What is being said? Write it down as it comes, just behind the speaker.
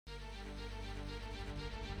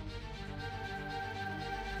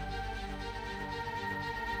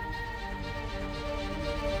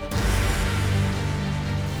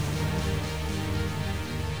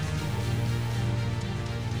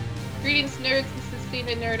Scene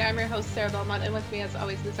and Nerd. I'm your host, Sarah Belmont, and with me, as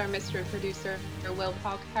always, is our mystery producer, Will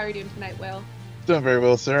Polk. How are you doing tonight, Will? Doing very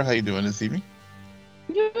well, Sarah. How you doing this evening?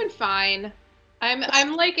 I'm doing fine.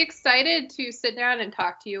 I'm like excited to sit down and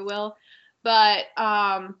talk to you, Will, but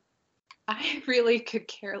I really could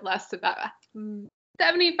care less about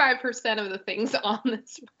 75% of the things on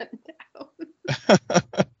this rundown.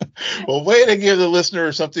 Well, way to give the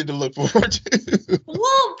listener something to look forward to.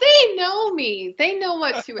 Well, they know me. They know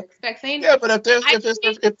what to expect. Yeah, but I think,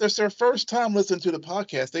 if there's their first time listening to the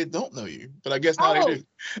podcast, they don't know you. But I guess now they oh, do.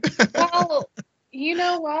 well, you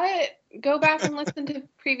know what? Go back and listen to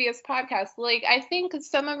previous podcasts. Like, I think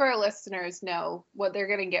some of our listeners know what they're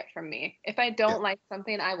going to get from me. If I Yeah, don't like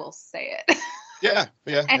something, I will say it yeah,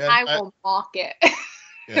 yeah, and yeah. I will mock it.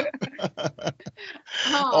 Yeah.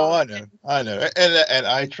 Oh, Oh, I know, and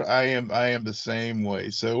I am the same way.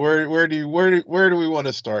 So where do we want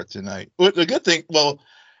to start tonight? Well, the good thing, well,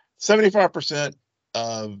 75%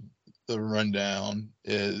 of the rundown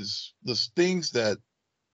is the things that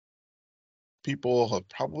people have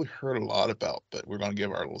probably heard a lot about, but we're going to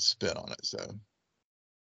give our little spin on it. So,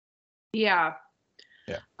 yeah.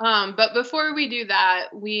 yeah. But before we do that,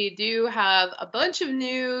 we do have a bunch of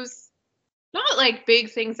news. Not like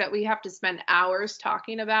big things that we have to spend hours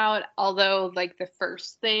talking about, although like the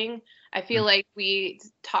first thing I feel Mm, like we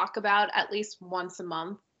talk about at least once a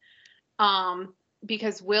month. Um,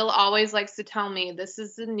 because Will always likes to tell me this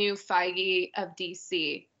is the new Feige of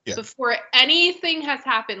DC. yeah. Before anything has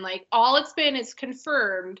happened, like all it's been is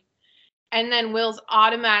confirmed, and then Will's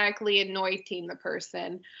automatically anointing the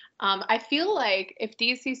person. I feel like if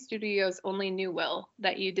DC Studios only knew, Will,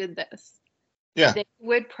 that you did this, Yeah. they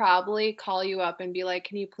would probably call you up and be like,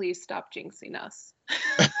 "Can you please stop jinxing us?"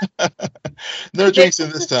 No They,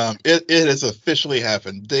 jinxing this time. It has officially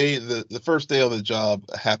happened. The first day of the job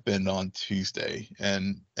happened on Tuesday,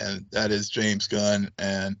 and that is James Gunn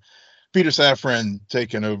and Peter Safran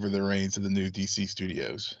taking over the reins of the new DC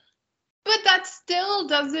Studios. but that still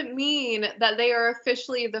doesn't mean that they are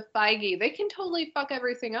officially the Feige. They can totally fuck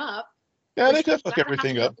everything up, Yeah, they which could fuck that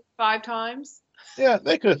everything happened at up. least 5 times. Yeah,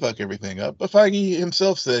 they could fuck everything up. But Feige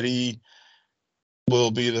himself said he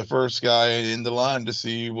will be the first guy in the line to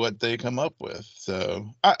see what they come up with. So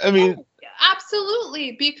I mean, Oh,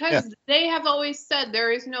 absolutely, yeah, because they have always said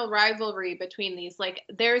there is no rivalry between these. Like,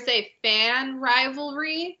 there's a fan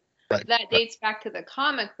rivalry right, that right, dates back to the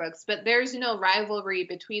comic books, but there's no rivalry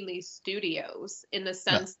between these studios in the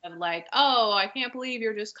no, sense of like, oh, I can't believe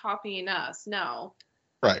you're just copying us. No.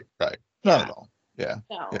 right, right, not Yeah, at all. Yeah,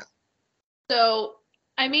 yeah. no. So,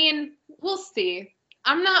 I mean, we'll see.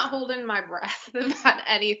 I'm not holding my breath about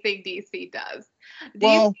anything DC does. DC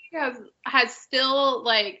Well, has still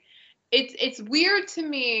like it's weird to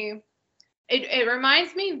me. It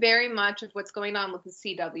reminds me very much of what's going on with the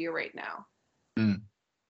CW right now, mm,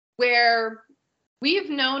 where we've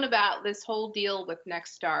known about this whole deal with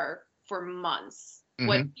Nexstar for months,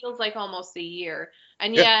 what hmm, feels like almost a year.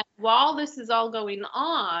 And yeah, yet, while this is all going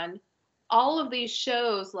on, all of these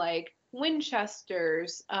shows like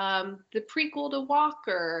Winchester's, the prequel to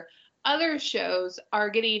Walker, other shows are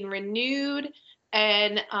getting renewed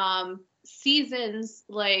and seasons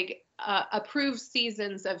like approved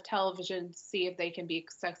seasons of television to see if they can be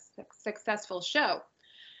a successful show.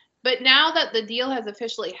 But now that the deal has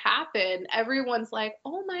officially happened, everyone's like,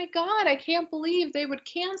 oh my God, I can't believe they would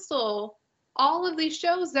cancel all of these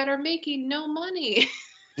shows that are making no money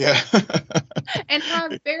yeah, and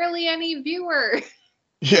have barely any viewers.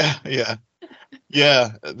 yeah, yeah,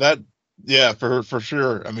 yeah. That, yeah, for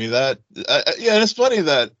sure. I mean that. Yeah, and it's funny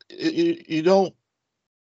that you don't.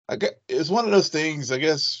 I get it's one of those things, I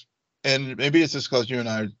guess, and maybe it's just because you and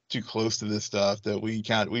I are too close to this stuff that we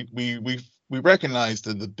can't. We recognize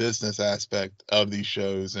the business aspect of these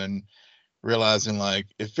shows and realizing like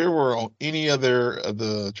if there were on any other of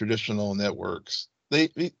the traditional networks,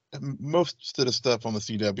 most of the stuff on the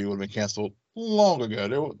CW would have been canceled long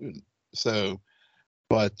ago. So,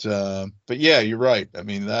 but yeah, you're right. I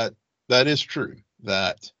mean that is true.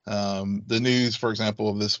 That the news, for example,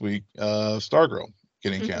 of this week, Stargirl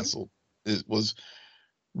getting Mhm. canceled, it was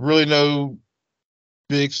really no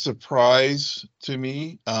big surprise to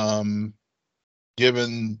me,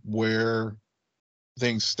 given where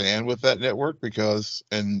things stand with that network because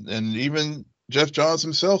and even Jeff Johns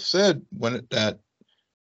himself said when that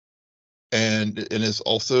and it's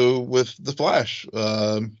also with the Flash,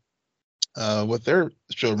 with their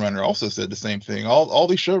showrunner also said the same thing. All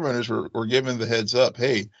these showrunners were given the heads up,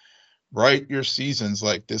 hey, write your seasons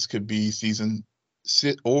like this could be season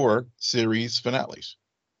or series finales.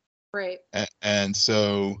 Right. And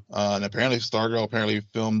so and apparently Stargirl apparently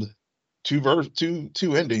filmed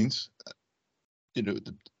two endings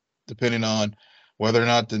depending on whether or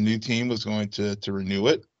not the new team was going to renew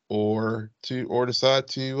it or decide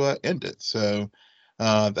to end it. So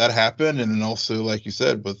that happened, and then also, like you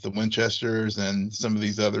said, with the Winchesters and some of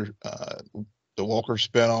these other the Walker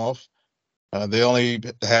spinoff, they only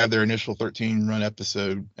had their initial 13 run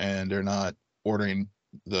episode, and they're not ordering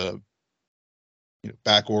the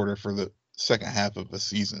back order for the second half of a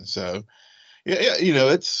season. So yeah,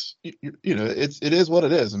 it is what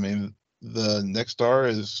it is. I mean, the next star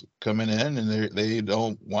is coming in, and they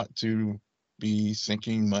don't want to be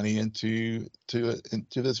sinking money into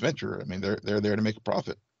this venture. I mean, they're there to make a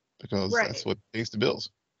profit because that's Right. what pays the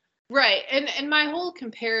bills. Right. And my whole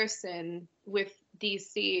comparison with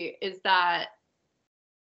DC is that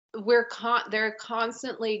they're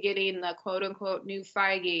constantly getting the quote unquote new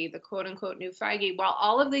Feige, while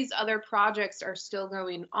all of these other projects are still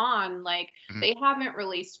going on. Like Mhm. they haven't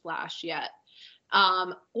released Flash yet,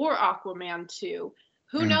 or Aquaman 2.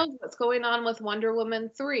 Who Mhm. knows what's going on with Wonder Woman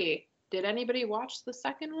 3? Did anybody watch the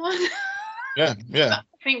second one? Yeah, yeah,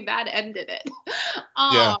 I think that ended it.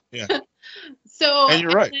 yeah, Um, yeah. so And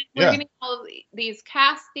you're right. then we're Yeah, getting all of these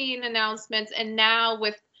casting announcements, and now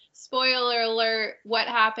with spoiler alert, what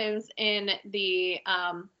happens in the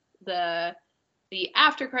the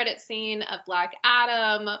after credit scene of Black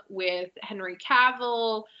Adam with Henry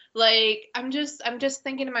Cavill. Like I'm just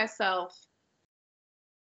thinking to myself,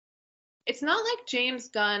 it's not like James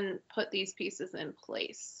Gunn put these pieces in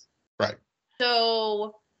place. right.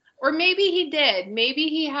 So, or maybe he did. Maybe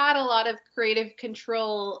he had a lot of creative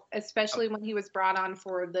control, especially when he was brought on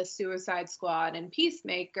for the Suicide Squad and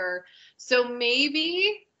Peacemaker. So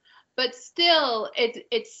maybe, but still,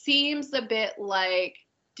 it seems a bit like,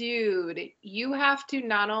 dude, you have to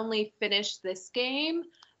not only finish this game,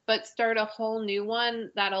 but start a whole new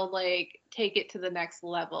one that'll like take it to the next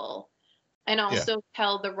level. And Yeah, also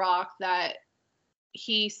tell The Rock that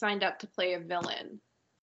he signed up to play a villain.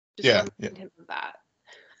 Just yeah, yeah. remind him of that.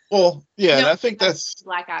 Well, yeah, No, and I think that's that's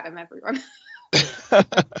Black Adam, everyone.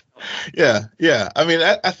 yeah, yeah. I mean,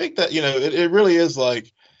 I think that it really is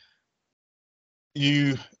like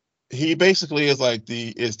you. He basically is like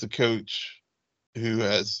the coach who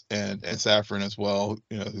has and Safran as well.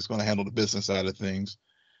 Who's going to handle the business side of things,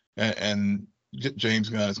 and James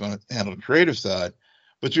Gunn is going to handle the creative side.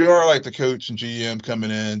 But you are like the coach and GM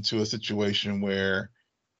coming into a situation where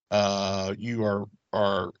you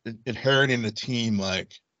are inheriting a team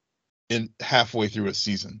like in halfway through a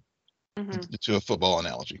season, Hmm. to a football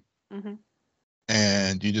analogy, Hmm.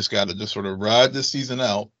 and you just got to just sort of ride this season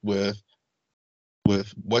out with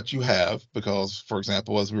what you have. Because, for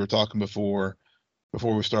example, as we were talking before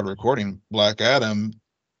we started recording, Black Adam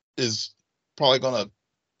is probably going to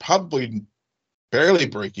probably barely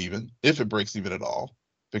break even, if it breaks even at all,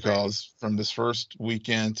 Right. because from this first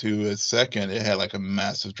weekend to its second, it had like a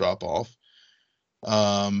massive drop off.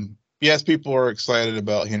 Yes, people are excited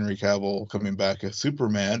about Henry Cavill coming back as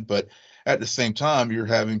Superman, but at the same time, you're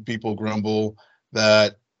having people grumble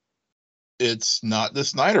that it's not the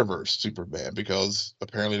Snyderverse Superman, because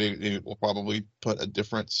apparently they will probably put a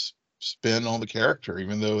different spin on the character,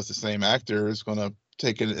 even though it's the same actor is going to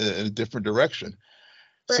take it in a different direction.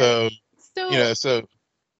 Right. So, So, so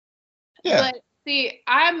yeah, but see,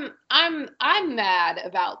 I'm mad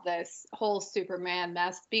about this whole Superman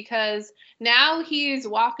mess because now he's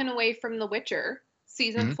walking away from The Witcher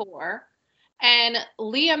season mhm, 4, and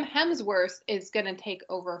Liam Hemsworth is gonna take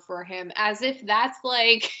over for him, as if that's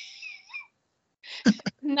like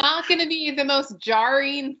not gonna be the most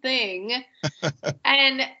jarring thing.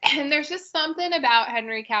 And there's just something about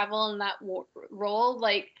Henry Cavill in that role.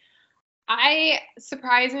 Like I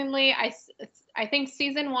surprisingly, I think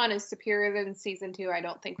season 1 is superior than season 2. I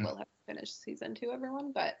don't think mm, we'll have finished season 2,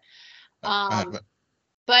 everyone, but I um, haven't.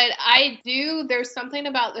 but I do. There's something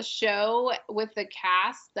about the show with the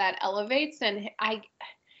cast that elevates, and I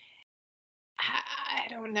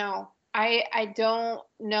don't know. I don't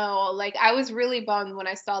know. Like I was really bummed when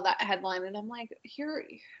I saw that headline, and I'm like, you're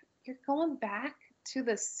going back to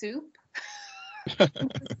the soup,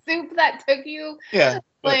 soup that took you Yeah,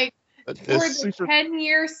 like but it's for the super.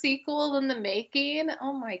 10-year sequel in the making.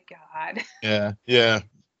 Oh my god. Yeah, yeah,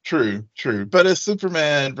 true, true. But it's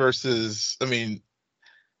Superman versus. I mean,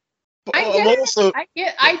 I get it. also, I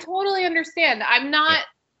yeah, totally understand. yeah,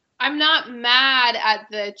 I'm not mad at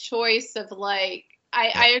the choice of like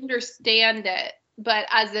yeah, I understand it, but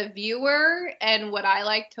as a viewer and what I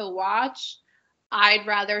like to watch, I'd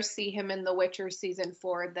rather see him in The Witcher season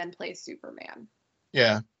 4 than play Superman.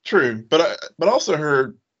 yeah, true. But also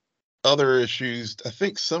heard other issues. I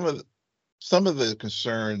think some of the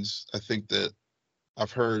concerns I think that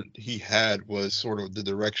I've heard he had was sort of the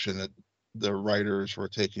direction that the writers were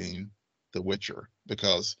taking The Witcher,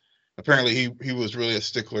 because apparently he was really a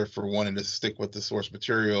stickler for wanting to stick with the source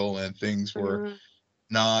material, and things were Mhm.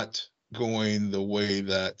 not going the way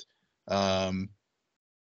that um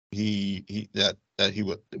he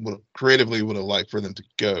would creatively would have liked for them to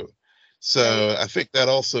go. Right. So I think that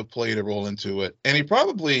also played a role into it. And he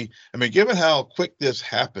probably, I mean, given how quick this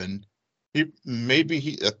happened,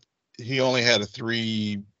 he only had a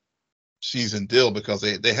 3 season deal, because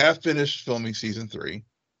they have finished filming season 3,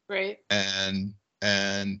 Right. and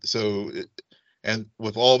so and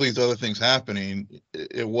with all these other things happening,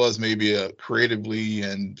 it was maybe a creatively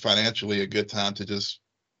and financially a good time to just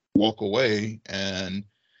walk away, and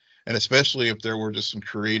especially if there were just some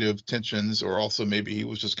creative tensions, or also maybe he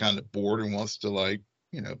was just kind of bored and wants to, like,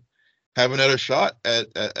 you know, have another shot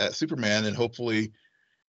at Superman, and hopefully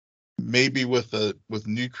maybe with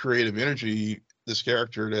new creative energy, this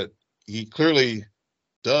character that he clearly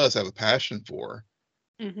does have a passion for,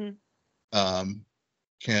 Mhm. um,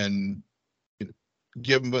 can, you know,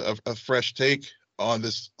 give him a fresh take on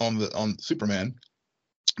this on Superman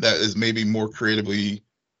that is maybe more creatively,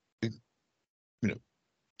 you know,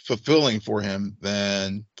 fulfilling for him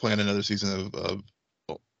than playing another season of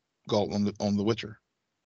Galt on the Witcher.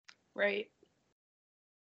 Right.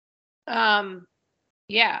 Um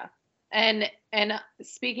yeah. And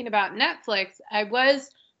speaking about Netflix, I was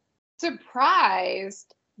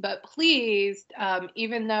surprised but pleased,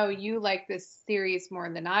 even though you like this series more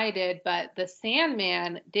than I did, but The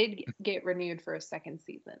Sandman did get renewed for a second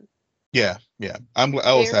season. Yeah, yeah. I was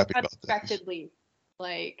Very happy about this. unexpectedly.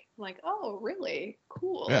 Like, oh, really? Yeah,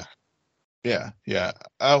 Cool. yeah.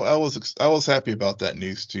 I was happy about that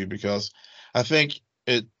news too, because I think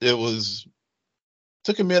it was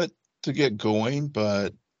took a minute to get going,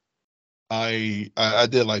 but I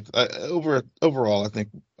did like, overall I think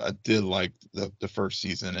I did like the first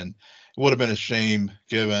season, and it would have been a shame,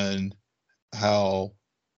 given how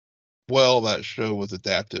well that show was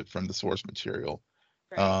adapted from the source material,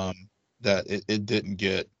 Right. um, that it didn't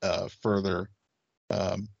get further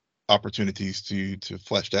um, opportunities to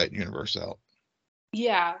flesh that universe out.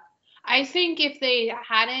 Yeah. I think if they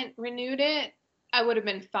hadn't renewed it, I would have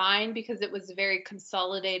been fine because it was a very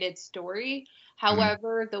consolidated story. Mhm,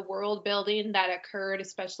 However, the world building that occurred,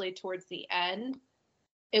 especially towards the end,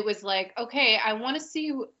 it was like, okay, I want to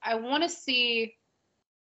see,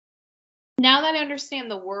 now that I understand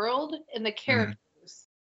the world and the mhm. characters,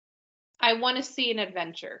 I want to see an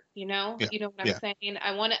adventure, Yeah, You know what I'm yeah. saying?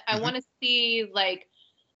 I Mhm, want to see, like,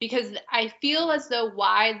 because I feel as though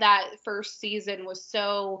why that first season was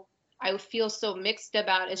so, I feel so mixed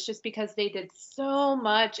about, it's just because they did so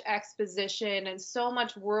much exposition and so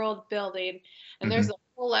much world building, and there's mhm. a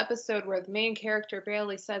whole episode where the main character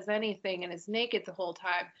barely says anything and is naked the whole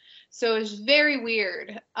time. So it's very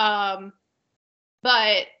weird.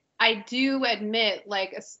 But I do admit,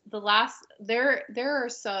 like, the last, there are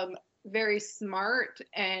some very smart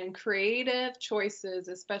and creative choices,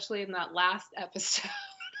 especially in that last episode.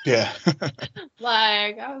 Yeah.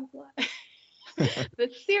 Like, I was like, the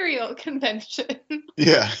cereal convention.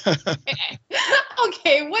 Yeah. Okay.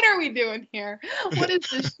 Okay, what are we doing here? What is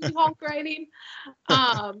this She-Hulk writing?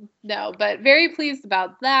 No, but very pleased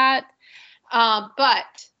about that.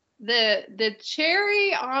 But the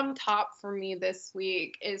cherry on top for me this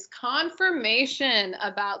week is confirmation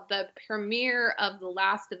about the premiere of The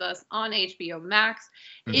Last of Us on HBO Max.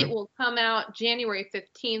 It Mhm. will come out January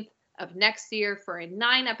 15th of next year for a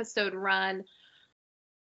 9 episode run.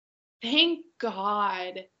 Thank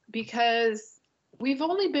God, because we've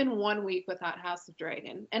only been 1 week without House of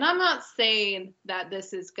Dragon. And I'm not saying that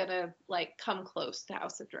this is gonna, like, come close to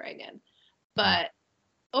House of Dragon, Mhm. but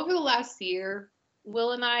over the last year,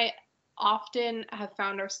 Will and I often have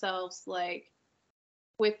found ourselves, like,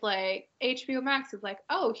 with, like, HBO Max is like,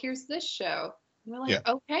 oh, here's this show. And we're like, Yeah.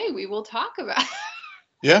 okay, we will talk about it.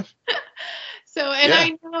 Yeah. So, and Yeah.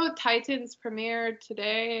 I know Titans premiered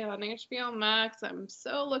today on HBO Max. I'm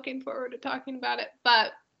so looking forward to talking about it.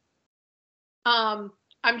 But um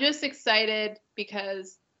I'm just excited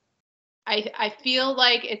because I feel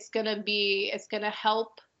like it's gonna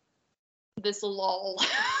help this lull.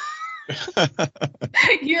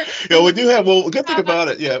 You're Yeah, we do have, well, good thing have about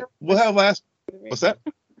it, yeah, we'll have last what's that?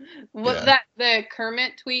 what Yeah. that the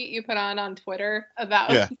Kermit tweet you put on Twitter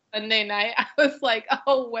about Yeah. Sunday night. I was like,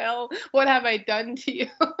 oh well, what have I done to you?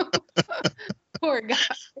 Poor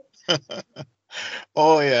guy.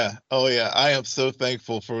 Oh, yeah. Oh, yeah. I am so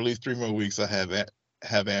thankful for at least 3 more weeks I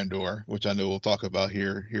have Andor, which I know we'll talk about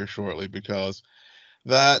here shortly, because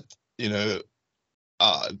that, you know,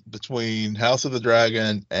 between House of the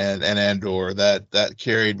Dragon and Andor, that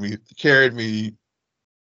carried me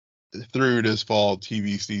through this fall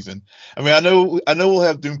TV season. I mean, I know we'll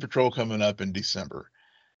have Doom Patrol coming up in December,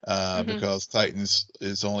 Hmm. because Titans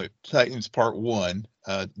Part 1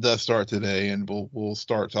 does start today, and we'll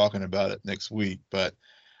start talking about it next week.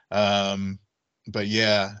 Um, but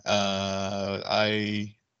yeah, I'm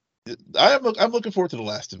looking forward to The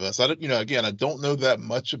Last of Us. I don't, again, I don't know that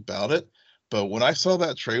much about it, but when I saw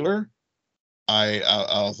that trailer, I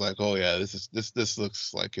was like, oh yeah, this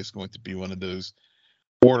looks like it's going to be one of those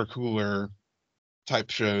water cooler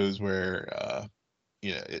type shows where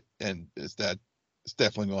it's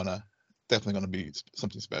definitely gonna be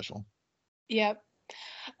something special. Yep.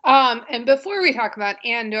 And before we talk about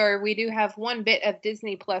Andor, we do have one bit of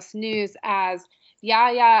Disney Plus news as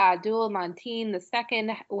Yahya Abdul-Mateen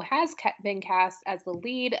II has been cast as the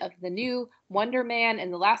lead of the new Wonder Man,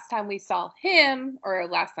 and the last time we saw him, or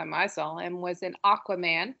last time I saw him, was in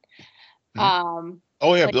Aquaman. Mhm. Um,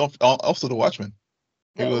 Oh yeah, like but also The Watchmen.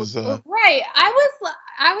 He was right,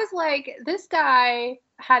 I was like, this guy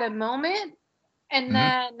had a moment, and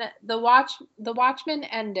mhm. then the Watchmen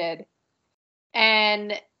ended,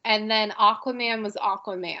 and then Aquaman was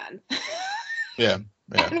Aquaman. Yeah,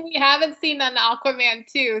 yeah. And we haven't seen an Aquaman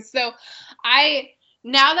 2. So I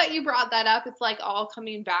now that you brought that up, it's like all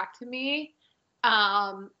coming back to me.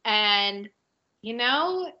 And you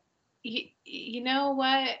know, you know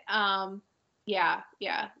what? Yeah.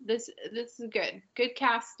 This is good. Good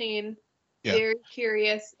casting. Yeah. Very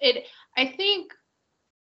curious. I think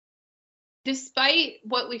despite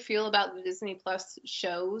what we feel about the Disney Plus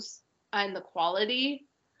shows and the quality,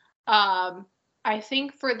 um, I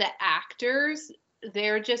think for the actors,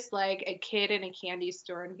 they're just like a kid in a candy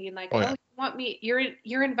store and being like, Oh "Oh, yeah. you want me?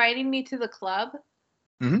 You're inviting me to the club?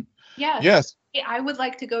 Mhm. Yes, Yes. I would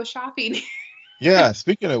like to go shopping." Yeah,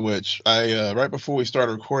 speaking of which, I right before we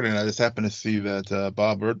started recording, I just happened to see that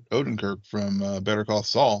Bob Odenkirk from Better Call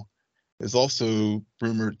Saul is also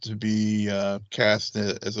rumored to be cast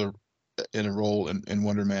as a in a role in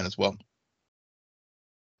Wonder Man as well.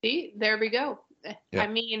 See, there we go. Yeah. I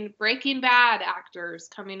mean, Breaking Bad actors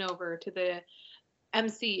coming over to the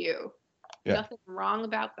MCU. Yeah. Nothing wrong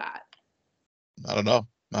about that. Not at all.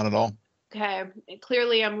 Not at all. Okay,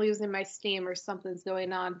 clearly I'm losing my steam or something's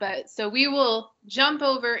going on. But so we will jump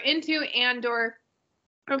over into Andor.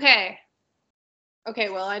 Okay, Okay,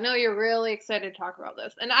 well, I know you're really excited to talk about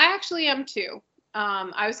this, and I actually am too.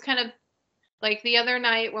 I was kind of like the other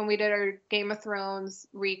night when we did our Game of Thrones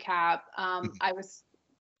recap. Mhm. I was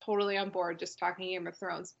totally on board just talking Game of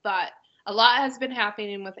Thrones, but a lot has been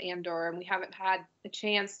happening with Andor, and we haven't had a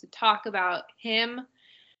chance to talk about him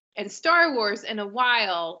and Star Wars in a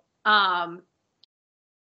while. Yeah.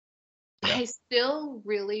 I still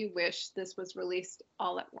really wish this was released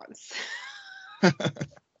all at once.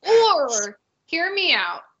 Or hear me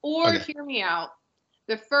out, or Okay. hear me out.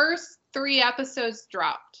 The first 3 episodes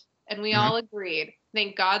dropped, and we Mhm. all agreed.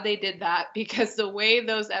 Thank God they did that because the way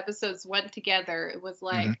those episodes went together, it was Mhm.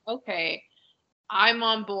 like, okay, I'm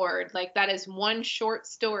on board. Like, that is one short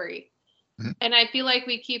story. Mhm. And I feel like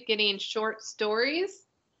we keep getting short stories,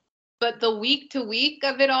 but the week to week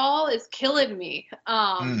of it all is killing me.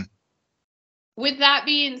 Mm. With that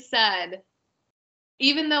being said,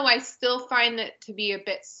 even though I still find it to be a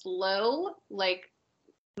bit slow, like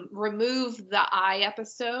remove the I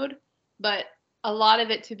episode, but a lot of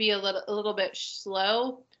it to be a little bit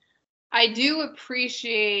slow. I do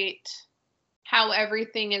appreciate how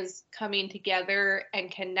everything is coming together and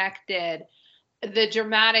connected. The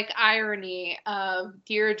dramatic irony of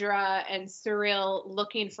Deirdre and Cyril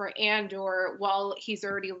looking for Andor while he's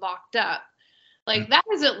already locked up. Mm. Like that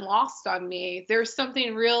isn't lost on me. There's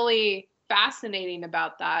something really fascinating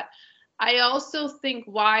about that. I also think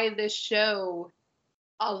why this show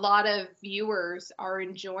a lot of viewers are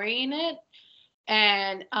enjoying it,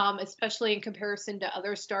 and especially in comparison to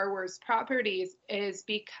other Star Wars properties, is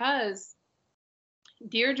because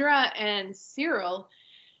Deirdre and Cyril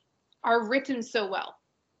are written so well.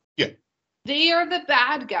 Yeah. They are the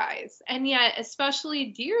bad guys, and yet, especially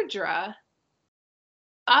Deirdre,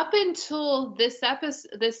 up until this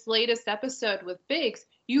latest episode with Biggs,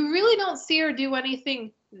 you really don't see her do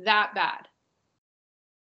anything that bad.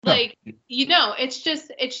 No. Like,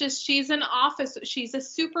 it's just she's an office, she's a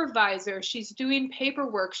supervisor, she's doing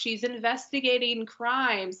paperwork, she's investigating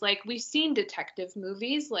crimes. Like we've seen detective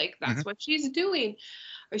movies, like Mhm. that's what she's doing.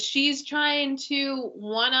 She's trying to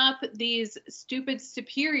one up these stupid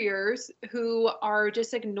superiors who are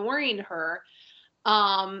just ignoring her.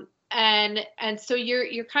 And so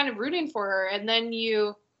you're kind of rooting for her, and then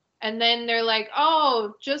they're like,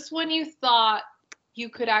 "Oh, just when you thought you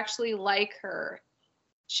could actually like her,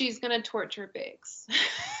 she's gonna torture Biggs.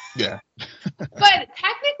 Yeah. But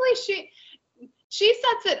technically she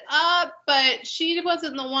sets it up, but she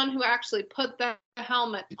wasn't the one who actually put the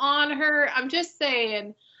helmet on her. I'm just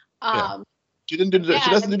saying. Yeah. She didn't do the, Yeah.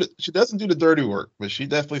 she doesn't do the dirty work, but she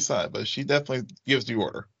definitely gives the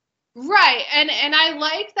order. Right. And I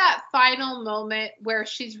like that final moment where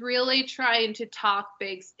she's really trying to talk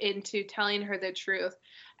Biggs into telling her the truth.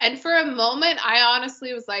 And for a moment I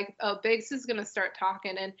honestly was like, oh, Biggs is gonna start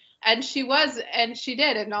talking, and she was, and she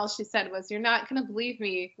did, and all she said was, "You're not gonna believe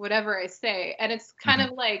me, whatever I say." And it's kind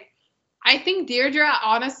of like, I think Deirdre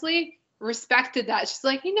honestly respected that. She's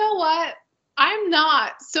like, you know what? I'm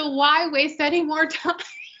not. So why waste any more time?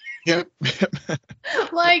 Yep.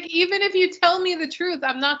 Like, even if you tell me the truth,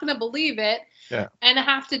 I'm not going to believe it. Yeah. And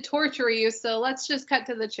have to torture you. So let's just cut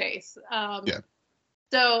to the chase. Yeah.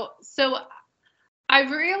 So I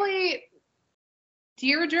really,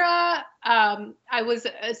 Deirdre, I was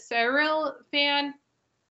a Cyril fan.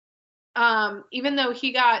 Even though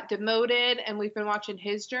he got demoted and we've been watching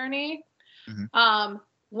his journey.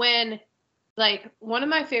 When, like, one of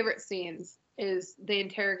my favorite scenes is the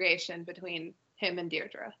interrogation between him and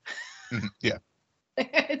Deirdre. Yeah.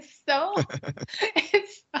 It's so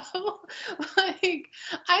like,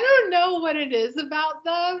 I don't know what it is about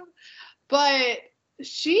them, but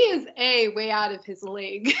she is way out of his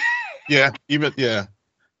league. Yeah.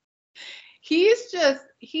 He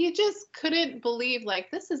just couldn't believe,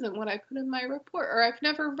 like, this isn't what I put in my report, or I've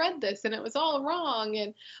never read this and it was all wrong,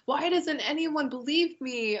 and why doesn't anyone believe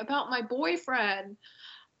me about my boyfriend?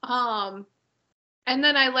 And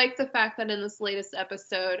then I like the fact that in this latest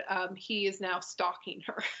episode, he is now stalking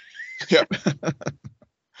her. Yep.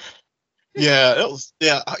 Yeah, it was.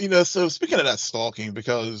 Yeah, so speaking of that stalking,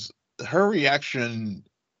 because her reaction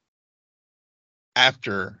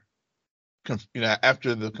after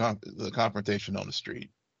the confrontation on the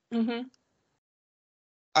street, Mm-hmm.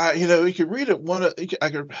 you could read it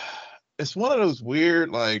it's one of those weird,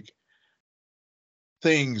 like,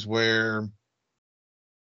 things where,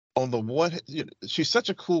 on the one, she's such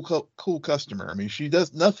a cool customer. I mean, she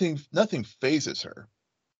does nothing phases her,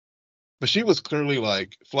 but she was clearly,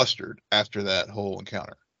 like, flustered after that whole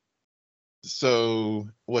encounter. So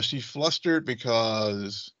was she flustered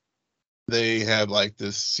because they have, like,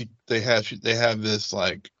 they have this,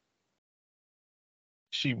 like,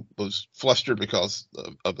 she was flustered because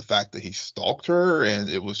of the fact that he stalked her, and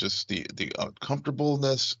it was just the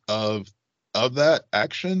uncomfortableness of that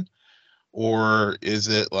action? Or is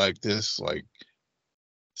it, like, this, like,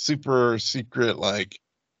 super secret, like,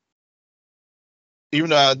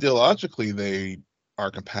 even though ideologically they are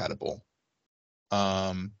compatible,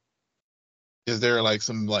 um is there, like,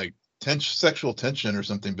 some, like, sexual tension or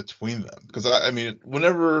something between them? Because I mean,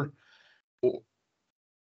 whenever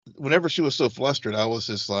she was so flustered, I was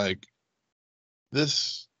just like,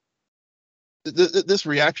 this this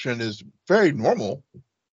reaction is very normal,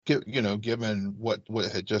 given what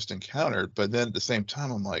had just encountered. But then at the same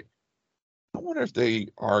time, I'm like, I wonder if they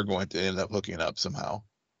are going to end up hooking up somehow,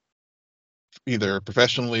 either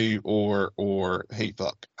professionally or hate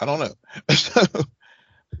fuck. I don't know. So,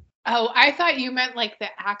 Oh, I thought you meant like the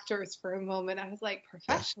actors for a moment. I was like, yeah.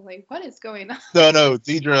 professionally, what is going on? No,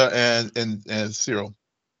 Deidre and Cyril,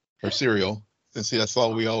 or Cereal. And see, that's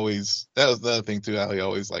all we always. That was the other thing too. How he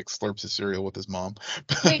always, like, slurps his cereal with his mom.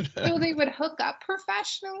 Wait, so they would hook up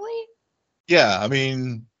professionally? Yeah, I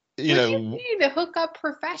mean, What do you mean to hook up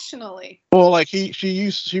professionally? well, like,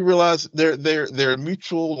 she realized their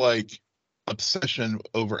mutual, like, obsession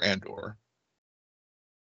over Andor.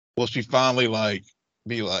 Will she finally, like,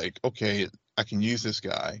 be like, okay, I can use this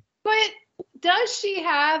guy? But does she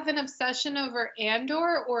have an obsession over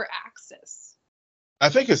Andor or Axis? I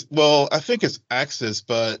think it's Axis,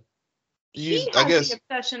 but He I has the guess,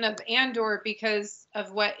 obsession of Andor because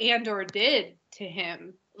of what Andor did to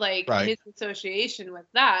him, like right. his association with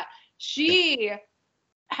that. She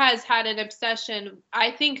has had an obsession. I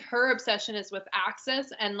think her obsession is with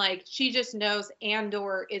Axis, and, like, she just knows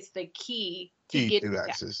Andor is the key to Key getting to to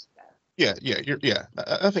Axis. Axis. Yeah.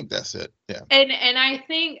 I think that's it. Yeah. And I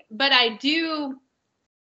think, but I do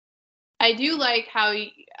like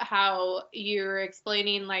how you're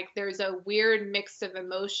explaining, like, there's a weird mix of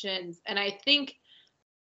emotions, and I think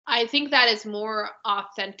that is more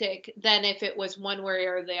authentic than if it was one way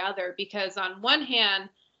or the other, because on one hand,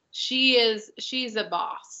 she's a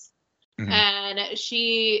boss, Hmm. and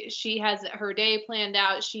she has her day planned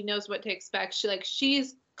out. She knows what to expect.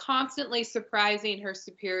 She's constantly surprising her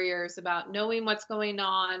superiors about knowing what's going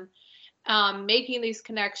on, making these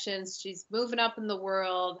connections. She's moving up in the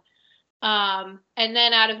world. And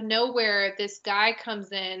then out of nowhere, this guy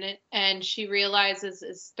comes in and she realizes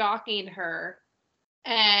is stalking her,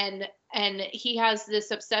 and he has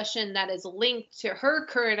this obsession that is linked to her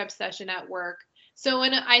current obsession at work. So,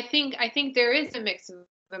 and I think there is a mix of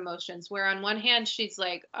emotions where on one hand she's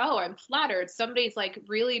like, oh, I'm flattered, somebody's like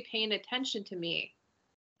really paying attention to me,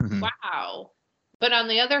 Mhm. wow. But on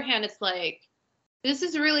the other hand, it's like, this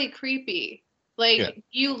is really creepy. Yeah. Like, do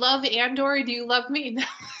you love Andor? Do you love me?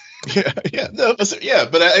 Yeah, yeah, no, yeah,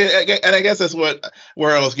 but and I guess that's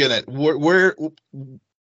where I was getting at.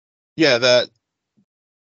 Yeah,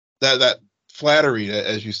 that flattery,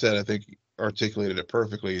 as you said, I think articulated it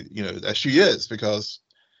perfectly. As she is, because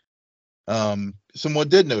someone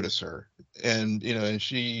did notice her, and and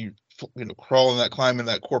she, climbing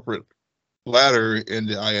that corporate ladder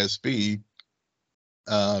into ISB.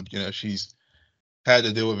 She's had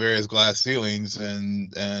to deal with various glass ceilings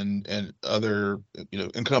and other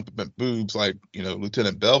incompetent boobs like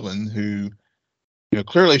Lieutenant Belvin, who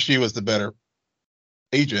clearly she was the better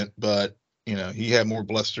agent, but he had more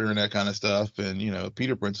bluster and that kind of stuff. And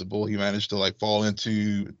Peter Principle, he managed to like fall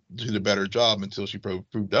into do the better job until she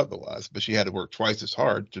proved otherwise. But she had to work twice as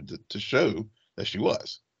hard to show that she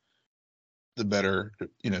was the better,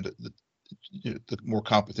 the more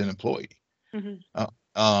competent employee. Mhm.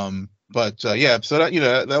 But yeah, so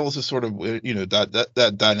that that was a sort of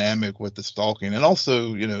that dynamic with the stalking, and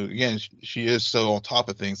also again she is so on top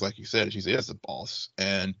of things, like you said, she is a boss,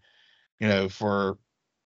 and for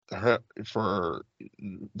her, for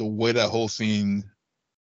the way that whole scene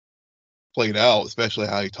played out, especially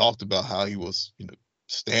how he talked about how he was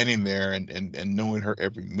standing there and knowing her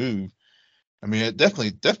every move. I mean, it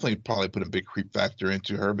definitely probably put a big creep factor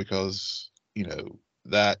into her, because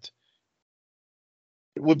that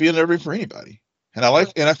would be unnerving for anybody. And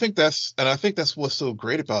I think that's what's so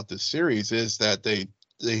great about this series, is that they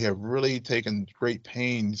have really taken great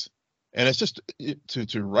pains, and it's just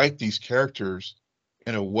to write these characters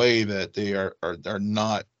in a way that they are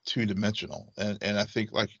not two dimensional. And I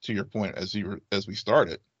think, like, to your point, as we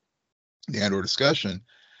started the Andor discussion,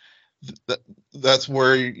 that that's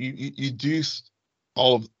where you do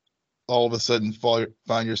all of a sudden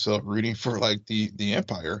find yourself rooting for like the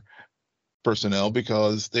Empire personnel,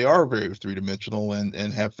 because they are very three-dimensional and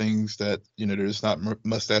have things that they're just not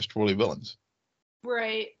mustache twirly villains.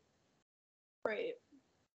 Right. Right.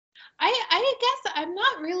 I guess I'm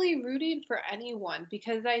not really rooting for anyone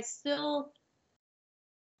because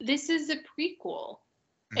this is a prequel.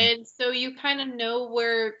 Mhm. And so you kind of know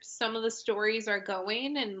where some of the stories are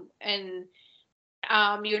going, and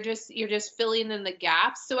you're just filling in the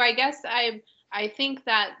gaps. So I guess I think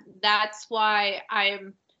that's why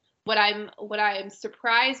what I'm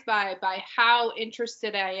surprised by how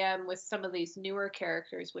interested I am with some of these newer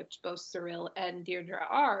characters, which both Cyril and Deirdre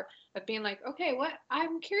are, of being like, okay, what,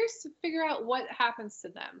 I'm curious to figure out what happens to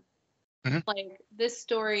them. Mhm. Like this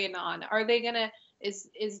story and on. Are they gonna is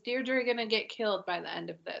Deirdre gonna get killed by the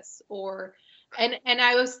end of this? Or and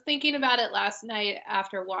I was thinking about it last night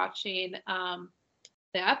after watching the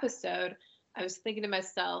episode. I was thinking to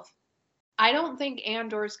myself, I don't think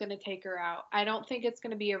Andor's going to take her out. I don't think it's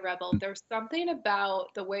going to be a rebel. There's something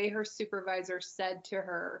about the way her supervisor said to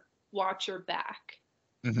her, watch your back,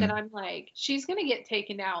 that Mhm. I'm like, she's going to get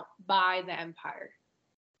taken out by the Empire.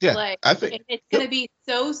 Yeah, Like, I think. it's going to be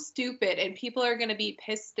so stupid and people are going to be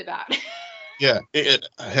pissed about it. Yeah,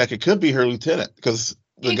 heck, it could be her lieutenant, because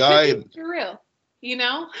the It could guy, be surreal, you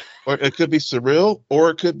know? or it could be Cyril, or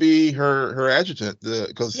it could be her adjutant,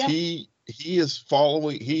 because Yeah. he is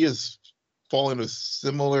following a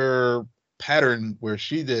similar pattern where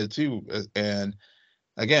she did too. And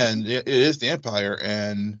again, it is the Empire,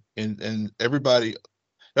 and everybody.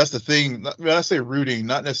 That's the thing. When I say rooting,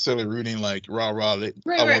 not necessarily rooting like rah rah. Right,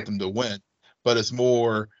 I want right. them to win, but it's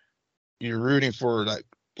more you're rooting for,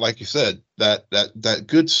 like you said, that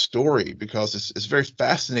good story, because it's very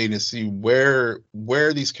fascinating to see where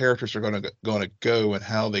these characters are going to go and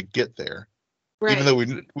how they get there. Even Right, though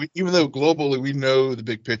even though globally we know the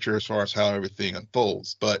big picture as far as how everything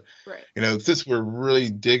unfolds, but right. since we're really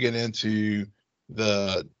digging into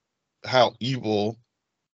the how evil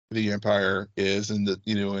the Empire is, and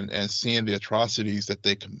and seeing the atrocities that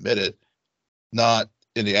they committed, not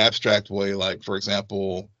in the abstract way, like, for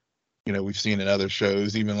example, we've seen in other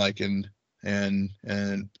shows, even like and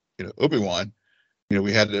Obi-Wan,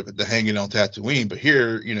 we had the hanging on Tatooine, but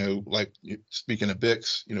here, like, speaking of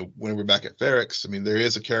Bix, when we're back at Ferrex, I mean, there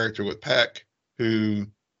is a character with Peck who,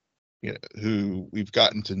 who we've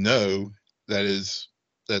gotten to know,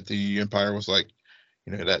 that the Empire was like,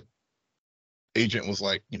 that agent was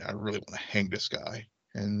like, I really want to hang this guy,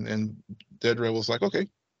 and Dedra was like, okay,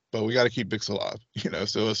 but we got to keep Bix alive,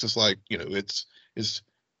 So it's just like, it's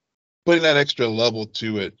putting that extra level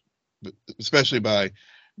to it, especially by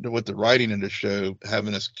with the writing in the show,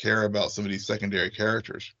 having us care about some of these secondary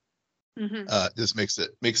characters. Just makes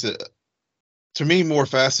it to me more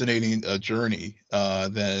fascinating a journey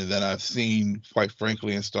than I've seen, quite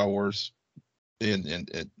frankly, in Star Wars in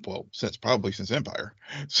well, since Empire.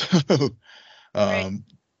 So Right.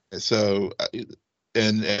 so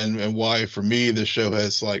and why for me the show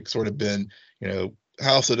has like sort of been,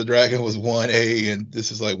 House of the Dragon was 1A and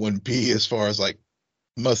this is like 1B as far as like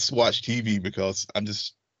must watch TV, because I'm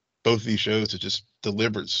just both of these shows have just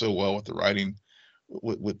delivered so well with the writing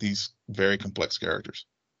with these very complex characters.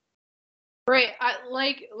 Right.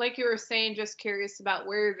 Like you were saying, just curious about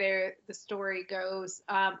where the story goes.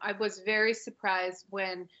 I was very surprised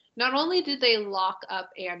when not only did they lock up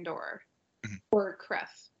Andor or Kreef,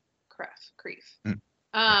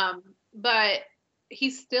 Mm. but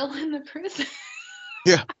he's still in the prison.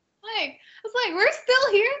 Yeah. I was like, we're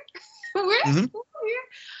still here. We're still here.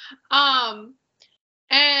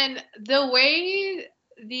 And the way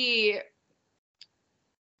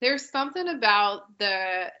there's something about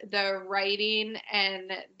the writing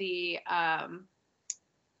and the how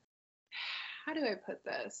do I put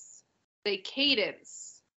this? The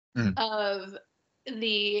cadence of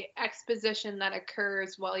the exposition that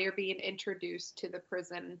occurs while you're being introduced to the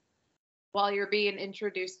prison, while you're being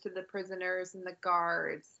introduced to the prisoners and the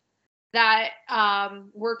guards, that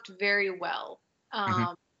worked very well.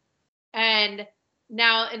 And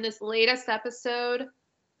now in this latest episode,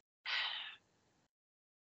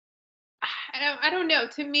 I don't know.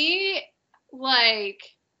 To me, like,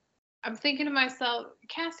 I'm thinking to myself,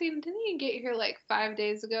 Cassian, didn't you get here like 5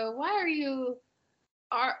 days ago? Why are you?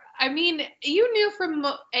 I mean, you knew from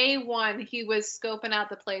A1 he was scoping out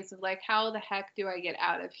the place of like, how the heck do I get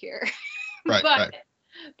out of here? Right. Right.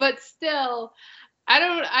 But still, I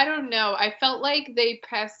don't know. I felt like they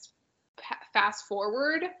pressed fast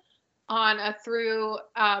forward on through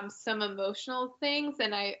some emotional things,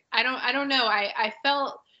 and I don't know. I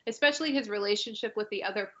felt, especially his relationship with the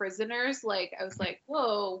other prisoners, like I was like,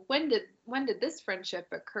 whoa, when did this friendship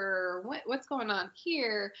occur? What's going on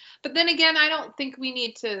here? But then again, I don't think we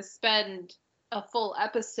need to spend a full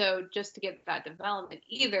episode just to get that development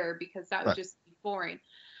either, because that would just be boring.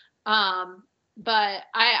 But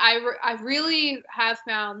I really have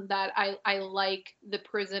found that I like the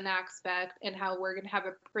prison aspect and how we're going to have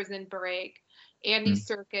a prison break. Andy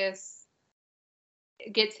Serkis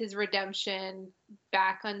gets his redemption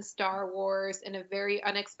back on Star Wars in a very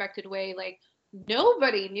unexpected way. Like,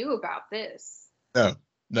 nobody knew about this. No,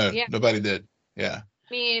 Yeah. nobody did. Yeah.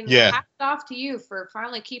 I mean, Yeah. hats off to you for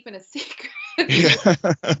finally keeping a secret. Yeah.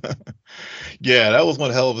 Yeah, that was one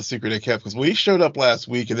hell of a secret they kept, because we showed up last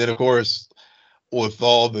week, and then of course with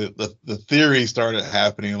all the theories started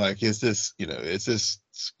happening, like, is this, they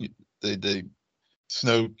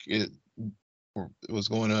Snoke, it was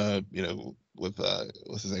going to, with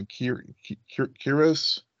what's his name,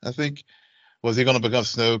 Kiros, I think. Was he going to become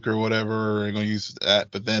Snoke or whatever? Or going to use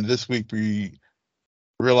that? But then this week we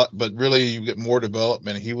realize, but really you get more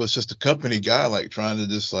development. He was just a company guy, like trying to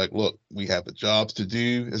just like, look, we have the jobs to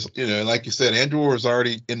do. It's, like you said, Andor was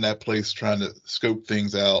already in that place trying to scope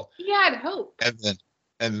things out. He had hope. And then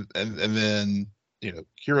and then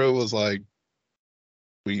Kiro was like,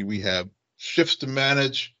 we have shifts to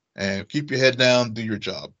manage, and keep your head down, do your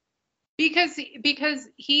job. Because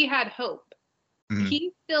he had hope.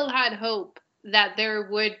 He still had hope that there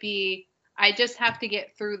would be, I just have to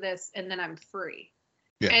get through this and then I'm free.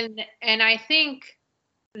 Yeah. And I think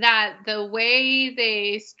that the way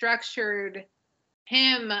they structured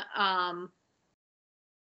him,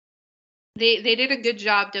 they did a good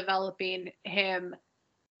job developing him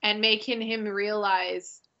and making him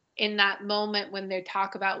realize in that moment when they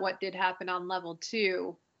talk about what did happen on level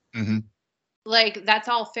 2, like, that's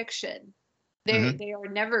all fiction. They are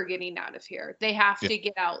never getting out of here. They have to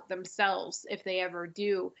get out themselves if they ever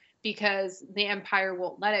do, because the Empire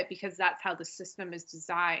won't let it, because that's how the system is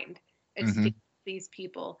designed. It's these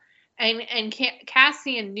people. And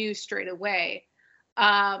Cassian knew straight away.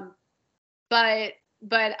 But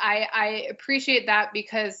I appreciate that,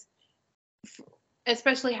 because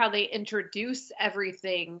especially how they introduce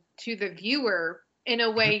everything to the viewer in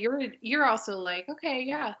a way you're also like, okay,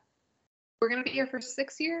 yeah, we're gonna be here for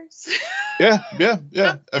 6 years. Yeah.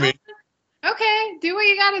 I mean, okay, do what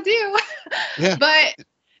you gotta do. Yeah.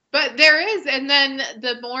 But there is, and then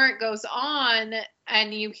the more it goes on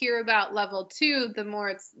and you hear about level 2, the more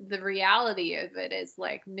it's the reality of it is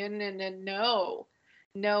like, no,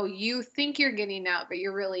 you think you're getting out, but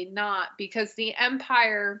you're really not, because the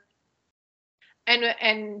Empire,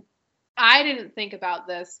 And I didn't think about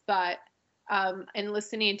this, but and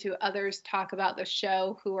listening to others talk about the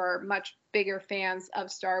show who are much bigger fans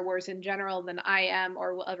of Star Wars in general than I am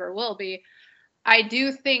or ever will be, I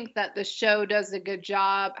do think that the show has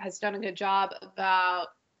done a good job about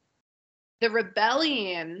the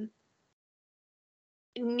rebellion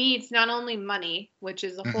needs not only money, which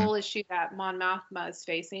is a Hmm. whole issue that Mon Mothma is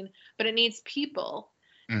facing, but it needs people.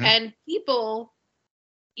 Hmm. And people,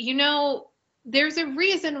 you know, there's a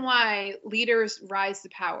reason why leaders rise to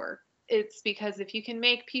power. It's because if you can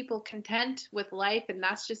make people content with life and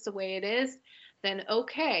that's just the way it is, then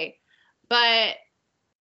okay. But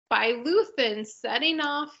by Luthen setting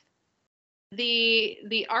off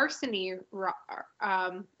the arsony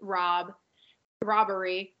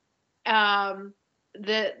robbery, um,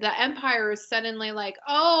 the Empire is suddenly like,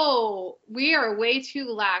 oh, we are way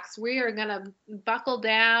too lax. We are gonna buckle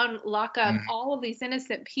down, lock up Hmm. all of these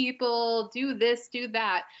innocent people, do this, do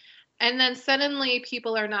that, and then suddenly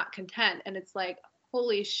people are not content, and it's like,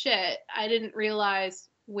 holy shit, I didn't realize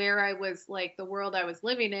where I was, like the world I was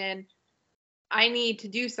living in. I need to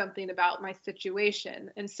do something about my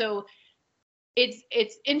situation, and so it's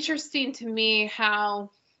interesting to me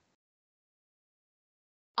how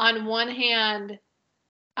on one hand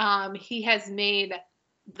he has made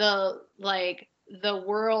the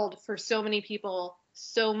world for so many people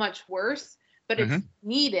so much worse, but it's Hmm.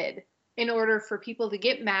 needed in order for people to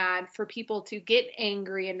get mad, for people to get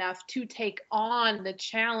angry enough to take on the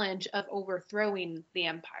challenge of overthrowing the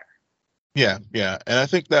empire. Yeah, yeah, and I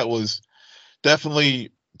think that was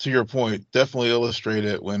definitely, to your point, definitely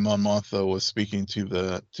illustrated when Mon Mothma was speaking to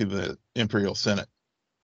the Imperial Senate,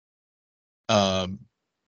 um,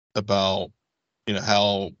 about,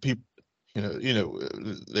 how people,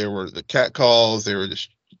 there were the cat calls, there were just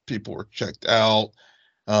people were checked out,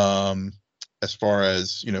 um, as far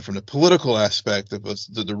as, from the political aspect of us,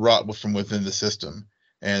 the rot from within the system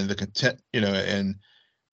and the content, and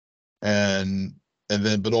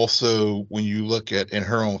then, but also when you look at in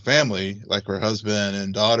her own family, like her husband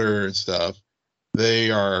and daughter and stuff,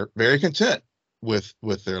 they are very content with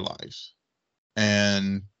their lives.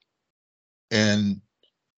 And and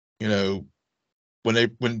you know when the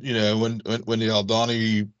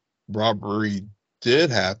Aldani robbery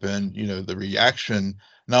did happen, the reaction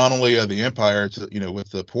not only of the empire to,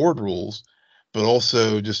 with the Pord rules, but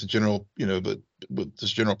also just the general, but with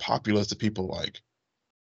this general populace of people like,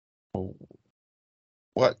 well,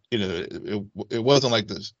 what, it wasn't like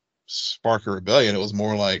this spark of rebellion. It was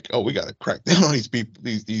more like, oh, we got to crack down on these people,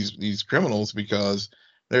 these criminals, because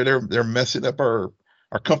they're messing up our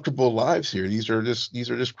comfortable lives here. These are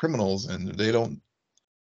just criminals, and they don't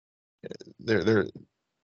they're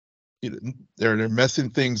they're messing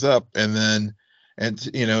things up. And then, and to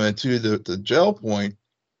the gel point,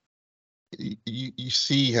 you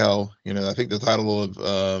see how, I think the title of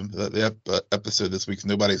episode this week's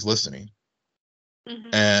Nobody's Listening.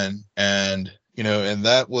 Hmm. And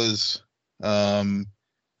that was, um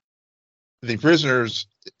the prisoners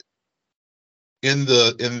in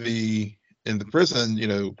the prison.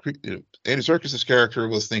 Andy Serkis's character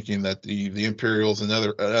was thinking that the Imperials and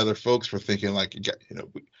other folks were thinking, like,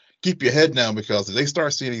 keep your head down, because if they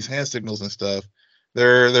start seeing these hand signals and stuff,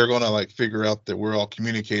 they're going to, like, figure out that we're all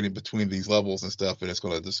communicating between these levels and stuff, and it's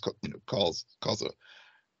going to just cause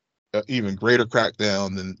a even greater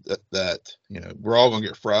crackdown than that. We're all going to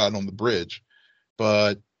get fried on the bridge.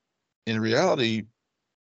 But in reality,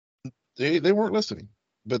 they weren't listening,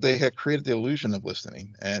 but they had created the illusion of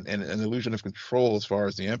listening, and an illusion of control as far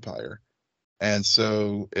as the empire. And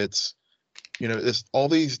so it's all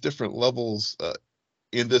these different levels,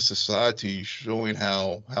 in this society, showing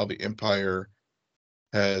how the empire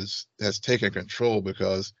has taken control,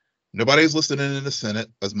 because nobody's listening in the Senate,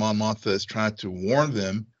 as Mon Mothma is trying to warn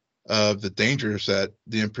them of the dangers that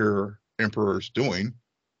the emperor's doing.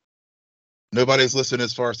 Nobody's listening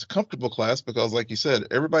as far as the comfortable class, because, like you said,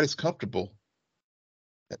 everybody's comfortable.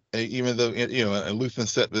 Even though, and Luthen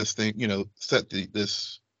set this thing, set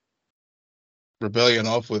this rebellion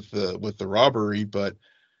off with the robbery, but,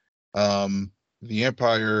 the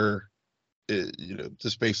Empire,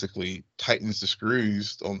 just basically tightens the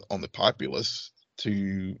screws on the populace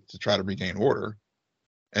to try to regain order.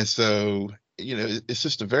 And so, it's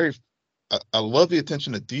just a very, I love the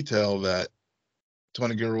attention to detail that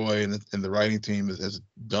Tony Gilroy and the writing team has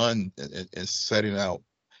done in setting out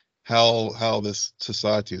how this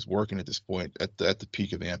society is working at this point, at the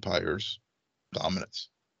peak of the Empire's dominance.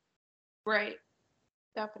 Right,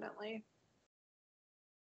 definitely.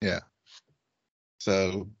 Yeah.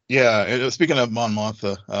 So yeah, and speaking of Mon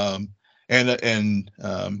Mothma, And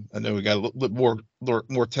I know we got a little bit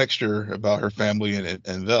more texture about her family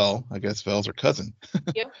and Vel. I guess Vel's her cousin.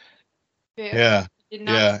 Yep. Yep. Yeah, Did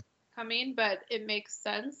not see yeah, it coming, but it makes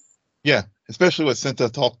sense. yeah. Especially what Cinta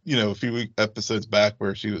talked, a few episodes back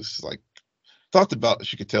where she was like talked about.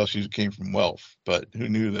 She could tell she came from wealth, but who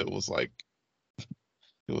knew that it was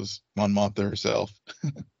Mon Mothma herself.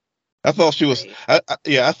 I thought she was. Right.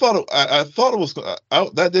 Yeah, I thought it was.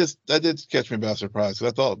 That did catch me by surprise. 'Cause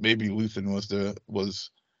I thought maybe Luthen was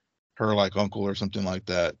her like uncle or something like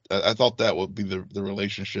that. I thought that would be the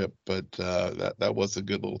relationship, but that was a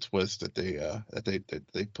good little twist that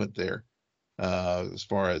they put there. As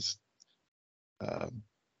far as and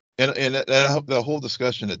the whole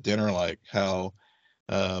discussion at dinner, like how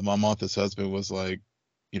my Martha's husband was like,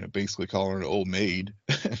 basically calling her an old maid,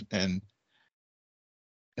 and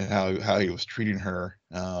how he was treating her.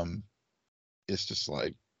 It's just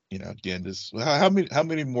like, again, just how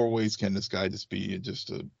many more ways can this guy just be just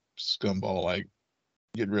a scumball? Like,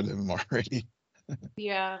 get rid of him already.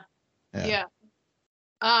 Yeah. Yeah. Yeah.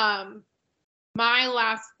 Um, my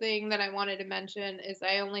last thing that I wanted to mention is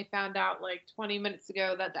I only found out like 20 minutes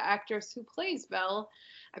ago that the actress who plays Belle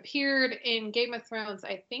appeared in Game of Thrones,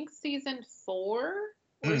 I think season 4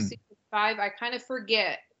 or Mm, season 5. I kind of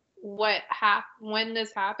forget when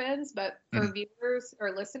this happens, but for mm, viewers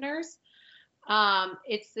or listeners,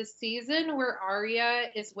 it's the season where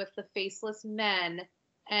Arya is with the Faceless Men,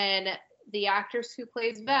 and the actress who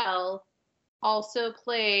plays Belle also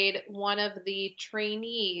played one of the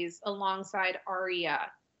trainees alongside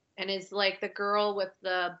Arya, and is like the girl with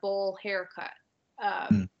the bowl haircut.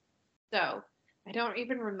 mm. So I don't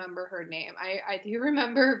even remember her name. I do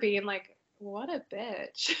remember being like, what a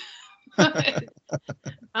bitch.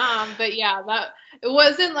 But yeah, that it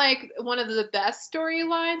wasn't like one of the best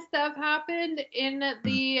storylines that have happened in Mm,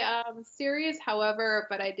 the series. However,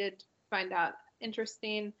 but I did find out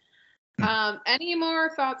interesting. mm. Any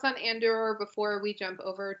more thoughts on Andor before we jump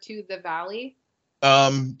over to the Valley?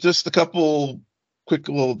 Just a couple quick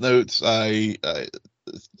little notes.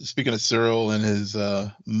 Speaking of Cyril and his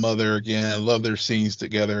mother again, I love their scenes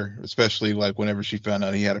together, especially like whenever she found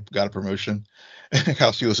out he got a promotion,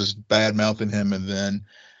 how she was just bad mouthing him, and then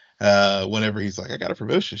whenever he's like, "I got a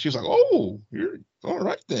promotion," she's like, "Oh, you're all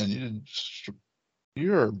right then.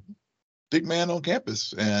 You're a big man on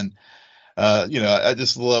campus," and I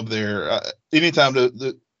just love their anytime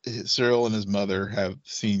Cyril and his mother have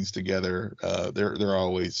scenes together, they're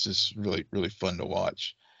always just really really fun to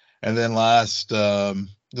watch. And then last,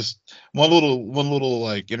 just one little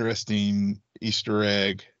like interesting Easter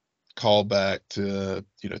egg callback to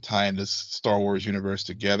tying this Star Wars universe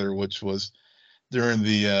together, which was during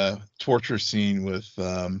the torture scene with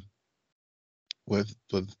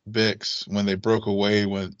Bix when they broke away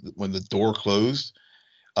when the door closed.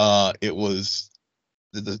 It was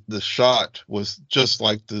the shot was just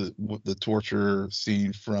like the torture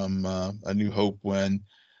scene from A New Hope when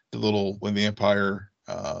the Empire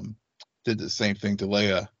did the same thing to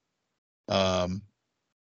Leia, um,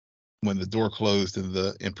 when the door closed and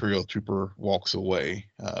the Imperial trooper walks away.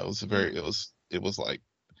 It was like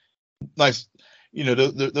nice.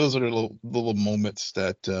 Those are the little moments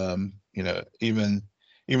that even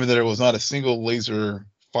though there was not a single laser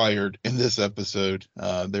fired in this episode,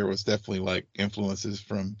 there was definitely like influences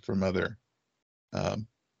from other um,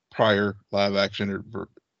 prior live action or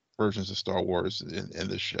versions of Star Wars in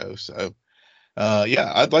this show. So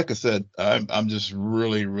yeah, like I said, I'm just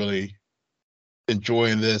really really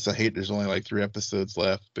enjoying this. I hate there's only like 3 episodes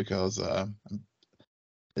left because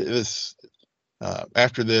this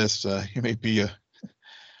after this it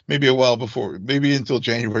may be a while before, maybe until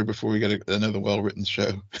January before we get another well written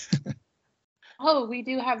show. Oh, we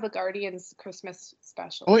do have the Guardians Christmas Oh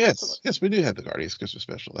special to look. yes, we do have the Guardians Christmas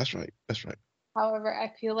special. That's right. That's right. However, I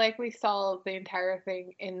feel like we saw the entire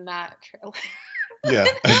thing in that trailer. Yeah.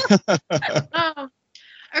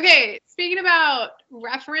 Okay, speaking about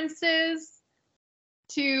references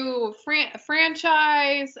to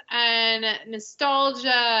franchise and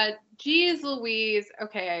nostalgia, geez Louise.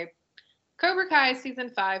 Okay, Cobra Kai season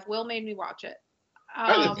 5. Will made me watch it.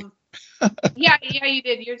 I didn't. Yeah, you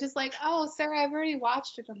did. You're just like, oh, Sarah, I've already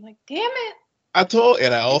watched it. I'm like, damn it.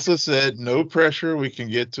 And I also said no pressure. We can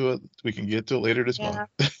get to it. We can get to it later this month.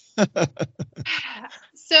 Yeah.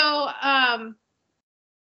 So,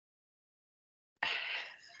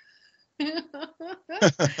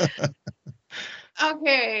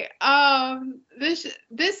 okay.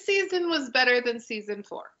 This season was better than season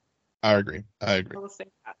 4. I agree. I agree. I will say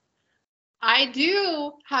that. I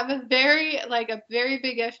do have a very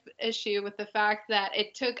big issue with the fact that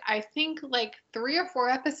it took, I think, like 3 or 4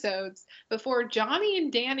 episodes before Johnny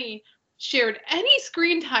and Danny shared any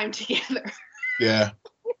screen time together. Yeah.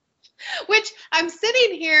 Which I'm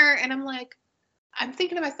sitting here and I'm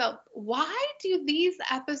thinking to myself, why do these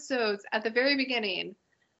episodes at the very beginning,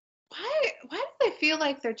 why do they feel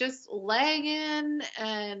like they're just lagging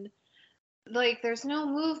and like there's no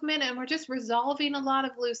movement and we're just resolving a lot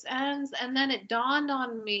of loose ends? And then it dawned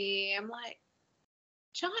on me, I'm like,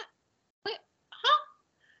 John, wait, huh?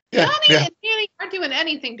 Yeah. Johnny Yeah. and Danny aren't doing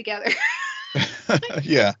anything together.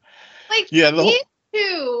 Yeah. Like Yeah. these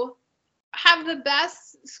two have the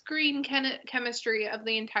best screen chemistry of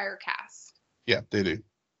the entire cast. Yeah, they do.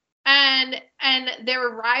 And their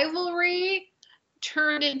rivalry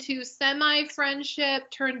turned into semi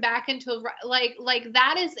friendship, turned back into like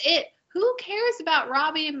that is it. Who cares about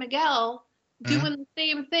Robbie and Miguel Mhm. doing the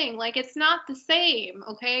same thing? Like it's not the same,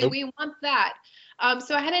 okay? Nope. We want that.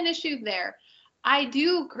 So I had an issue there. I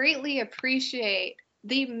do greatly appreciate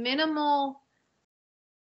the minimal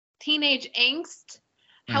teenage angst.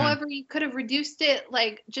 Mhm. However, you could have reduced it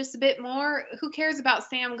like just a bit more. Who cares about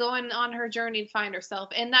Sam going on her journey to find herself?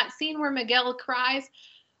 And that scene where Miguel cries,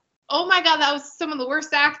 oh my god, that was some of the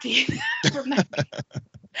worst acting from that.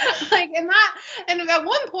 And at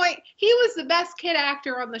one point he was the best kid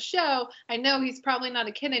actor on the show. I know he's probably not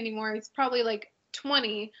a kid anymore. He's probably like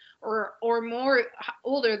 20 or more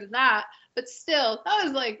older than that. But still, that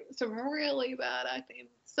was like some really bad acting.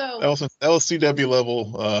 So That was CW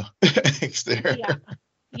level angst there. yeah.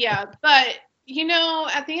 Yeah, but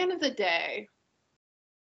at the end of the day,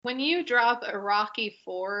 when you drop a Rocky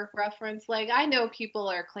 4 reference, like I know people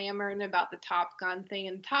are clamoring about the Top Gun thing,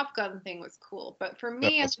 and Top Gun thing was cool, but for That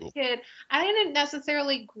me as was a cool. kid, I didn't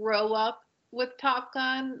necessarily grow up with Top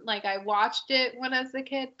Gun. Like I watched it when I was a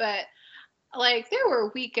kid, but like there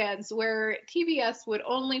were weekends where TBS would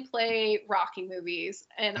only play Rocky movies,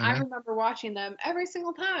 and I Mhm. remember watching them every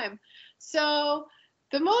single time. So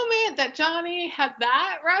the moment that Johnny had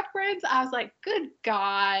that reference, I was like, good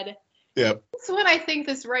God. Yep. That's when I think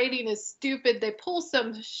this writing is stupid. They pull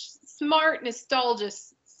some smart nostalgic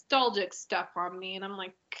stuff on me, and I'm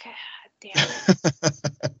like, God damn it.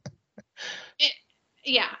 It-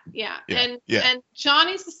 yeah, yeah. Yeah. And Yeah. and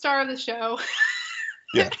Johnny's the star of the show.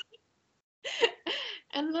 Yeah.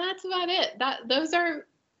 And that's about it. Those are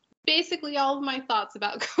basically all of my thoughts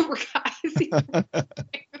about Cobra Kai.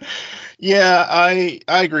 Yeah, I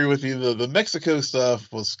agree with you. The Mexico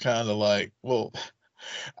stuff was kind of like, well,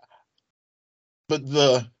 but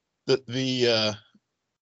the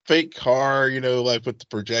fake car, like with the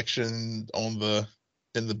projection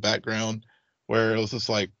in the background, where it was just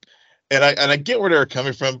like, and I get where they're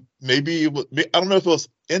coming from. Maybe I don't know if it was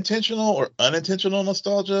intentional or unintentional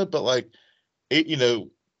nostalgia, but like,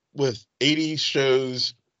 with 80s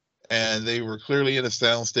shows, and they were clearly in a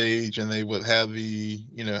soundstage, and they would have the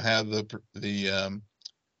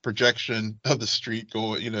projection of the street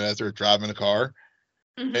going, as they're driving a car,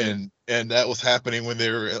 Hmm. and that was happening when they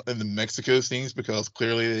were in the Mexico scenes, because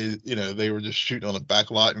clearly they were just shooting on a back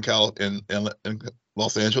lot in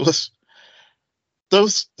Los Angeles.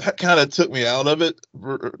 Those kind of took me out of it.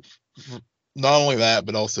 Not only that,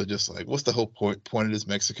 but also just like, what's the whole point of this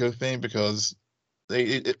Mexico thing? Because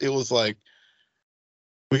it was like,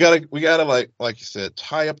 we gotta like you said,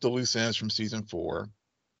 tie up the loose ends from season 4,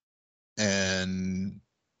 and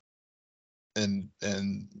and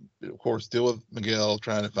of course deal with Miguel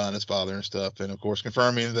trying to find his father and stuff, and of course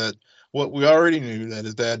confirming that what we already knew, that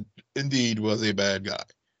his dad indeed was a bad guy,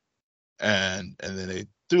 and then they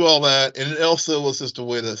do all that, and it also was just a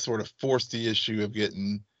way to sort of force the issue of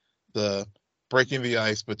getting the breaking the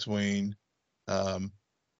ice between um,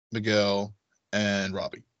 Miguel and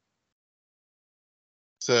Robbie.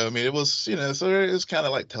 So I mean, it was, so it was kind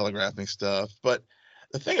of like telegraphing stuff. But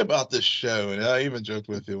the thing about this show, and I even joked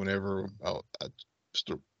with you whenever I was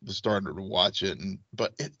starting to watch it,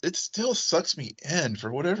 but it still sucks me in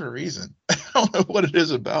for whatever reason. I don't know what it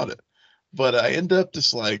is about it, but I end up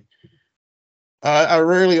just like, I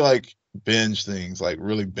rarely like binge things, like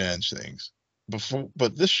really binge things before,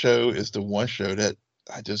 but this show is the one show that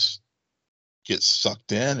I just get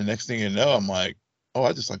sucked in, and next thing you know, I'm like, oh,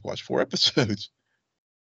 I just like watched 4 episodes.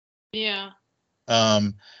 Yeah.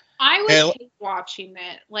 Um, I would and hate watching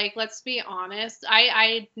it. Like, let's be honest.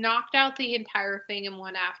 I knocked out the entire thing in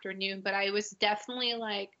one afternoon, but I was definitely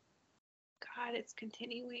like, God, it's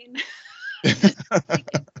continuing. Just to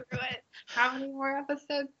get through it. How many more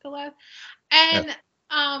episodes to left? yeah. And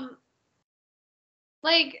um,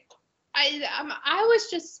 like I was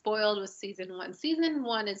just spoiled with season 1. Season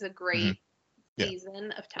 1 is a Mhm. great Yeah.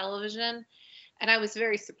 season of television, and I was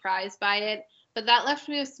very surprised by it. But that left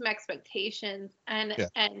me with some expectations, and Yeah.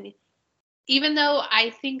 even though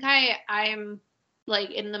I think I'm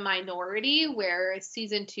like in the minority, where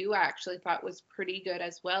season 2 I actually thought was pretty good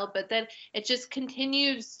as well, but then it just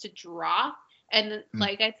continues to drop. And Mm.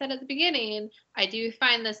 like I said at the beginning, I do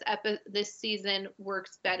find this season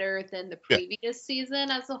works better than the Yeah. previous season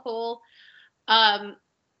as a whole. Um,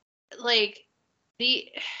 like the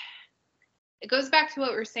it goes back to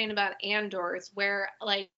what we were saying about Andor's, where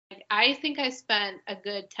like I think I spent a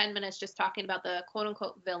good 10 minutes just talking about the quote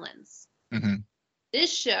unquote villains. Hmm.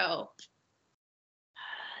 This show,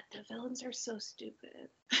 the villains are so stupid.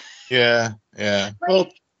 Yeah. Yeah. Well.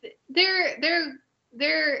 Like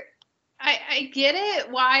they're I get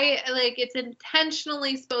it why like it's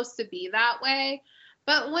intentionally supposed to be that way,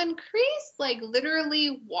 but when Kreese like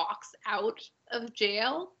literally walks out of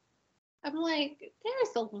jail, I'm like,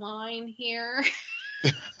 there's a line here.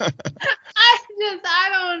 I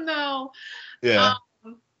don't know. Yeah.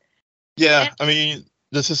 Um, Yeah. and I mean,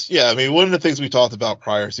 this is, yeah. I mean, one of the things we talked about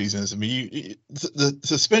prior seasons. I mean, the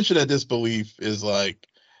suspension of disbelief is like,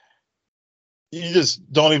 you just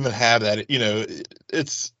don't even have that.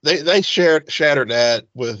 It's they shattered that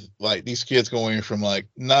with like these kids going from like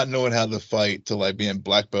not knowing how to fight to like being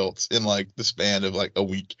black belts in like the span of like a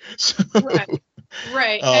week. So, right,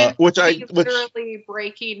 right, and he's which literally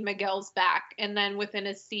breaking Miguel's back, and then within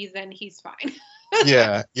a season, he's fine.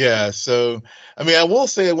 yeah, yeah. So, I mean, I will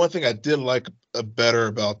say one thing I did like better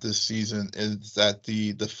about this season is that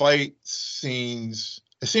the fight scenes,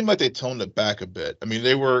 it seemed like they toned it back a bit. I mean,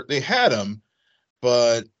 they had them,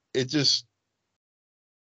 but it just,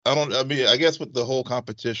 I mean, I guess with the whole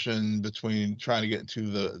competition between trying to get into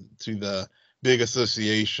the big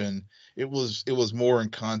association, it was more in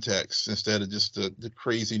context instead of just the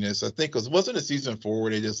craziness. I think, because wasn't a season 4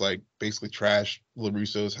 where they just like basically trashed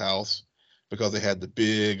LaRusso's house because they had the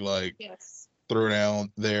big like Yes.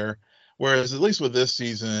 throwdown there. Whereas at least with this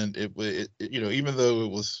season, even though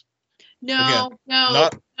it was, again, No, no,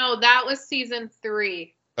 not, no. That was season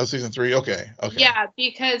 3. oh, season 3. Okay, okay. Yeah,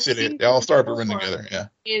 because See, they all season started to run 4 together. Yeah.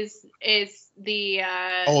 is the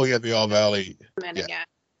Oh yeah, the All Valley. men Yeah, again.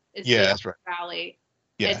 Is yeah, the that's right. Valley.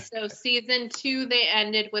 And Yeah, so season 2 they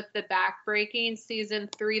ended with the backbreaking. Season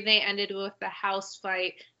 3 they ended with the house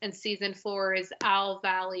fight, and season 4 is Owl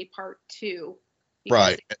Valley Part 2 because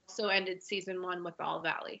right. they also ended season 1 with Owl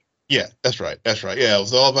Valley. Yeah, that's right. That's right. Yeah, it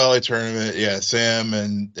was the All Valley tournament. Yeah, Sam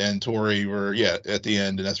and Tori were, yeah, at the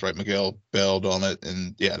end, and that's right. Miguel bailed on it,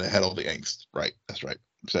 and yeah, they had all the angst. Right. That's right.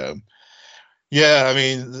 So yeah, I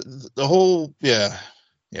mean the whole, yeah,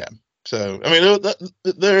 yeah. So I mean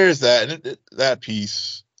there is that, and that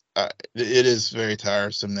piece. It is very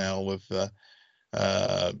tiresome now with the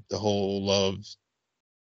whole love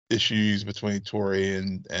issues between Tori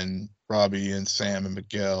and Robbie and Sam and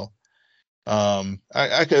Miguel.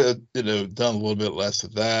 I could have, done a little bit less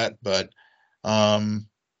of that, but um,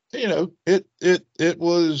 it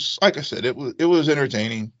was, like I said, it was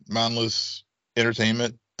entertaining, mindless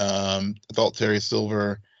entertainment. I thought Terry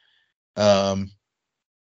Silver um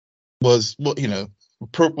was, well,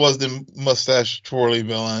 Perp was the mustache twirly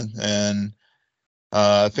villain, and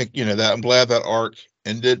I think, that I'm glad that arc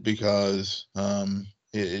ended because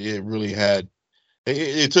it really had,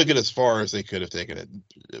 it took it as far as they could have taken it.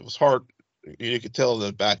 It was hard. You could tell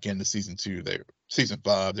the back end of season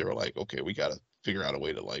 5, they were like, okay, we got to figure out a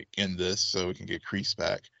way to like end this so we can get Kreese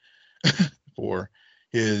back for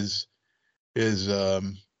his his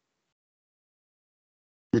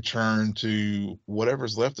return to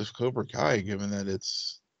whatever's left of Cobra Kai, given that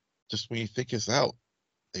it's just when you think it's out,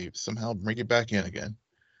 they somehow bring it back in again.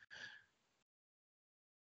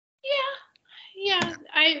 Yeah, yeah.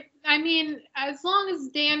 I mean, as long as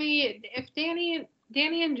if Danny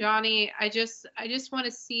and Johnny, I just want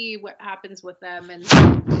to see what happens with them and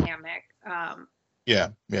the dynamic. Yeah,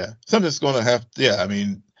 yeah. Something's going to have. Yeah, I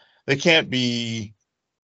mean, they can't be.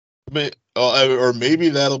 Or maybe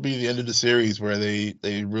that'll be the end of the series where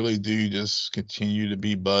they really do just continue to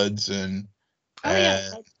be buds, Oh yeah,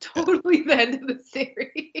 and that's totally the end of the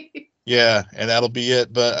series. yeah, and that'll be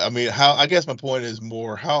it. But I mean, I guess my point is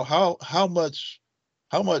more how much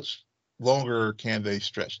longer can they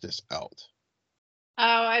stretch this out?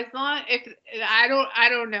 Oh, as long if I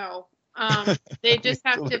don't know. They I mean, just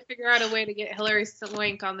have to figure out a way to get Hilary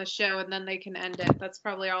Swank on the show, and then they can end it. That's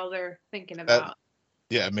probably all they're thinking that about.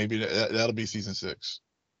 yeah, maybe that'll be season 6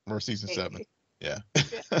 or season 7. Maybe. Yeah.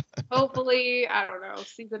 Yeah. Hopefully, I don't know,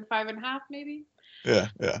 season 5.5 maybe. Yeah,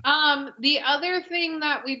 yeah. The other thing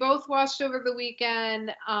that we both watched over the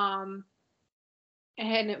weekend, and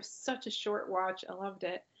it was such a short watch, I loved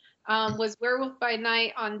it, was Werewolf by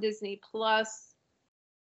Night on Disney Plus.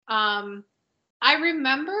 Um, I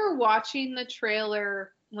remember watching the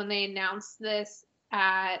trailer when they announced this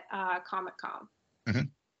at Comic Con. Mhm.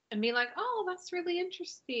 and being like, oh, that's really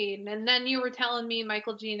interesting. And then you were telling me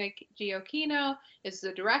Michael Giacchino is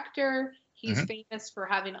the director. He's Mhm. famous for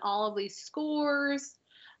having all of these scores.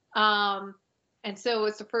 Um, and so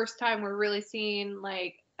it's the first time we're really seeing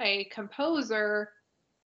like a composer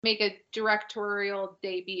make a directorial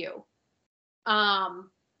debut.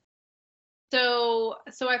 Um, so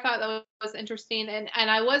I thought that was interesting, and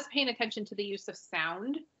I was paying attention to the use of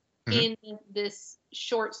sound Mhm. in this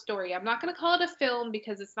short story. I'm not going to call it a film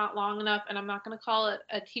because it's not long enough, and I'm not going to call it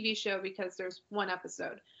a TV show because there's one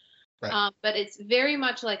episode. Right. But it's very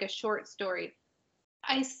much like a short story.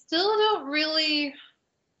 I still don't really.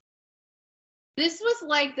 This was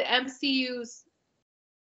like the MCU's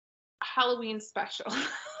Halloween special.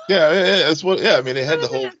 Yeah, yeah, yeah, that's what. Yeah, I mean, they had the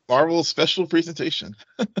whole And Marvel special presentation,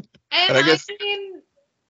 and I I guess mean,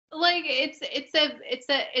 like it's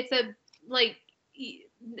a like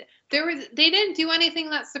there was they didn't do anything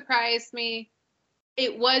that surprised me.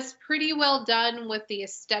 It was pretty well done with the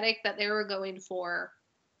aesthetic that they were going for.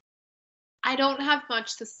 I don't have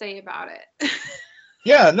much to say about it.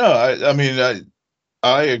 yeah, no, I mean,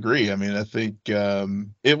 I agree. I mean, I think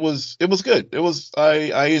it was good.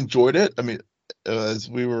 I enjoyed it. I mean, as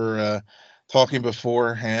we were talking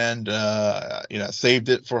beforehand, I saved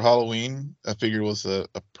it for Halloween. I figured it was a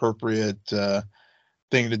appropriate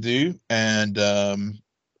thing to do, and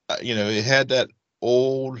it had that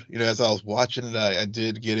old. As I was watching it, I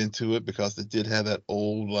did get into it because it did have that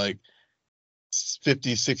old like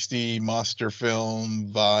 50, 60 monster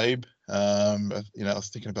film vibe. I was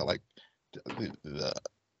thinking about like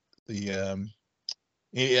the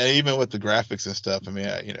yeah, even with the graphics and stuff. I mean,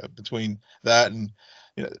 between that and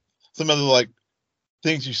you know some of the like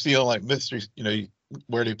things you see on like mystery,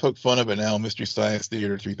 where they poke fun of it now, Mystery Science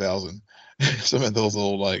Theater 3000, some of those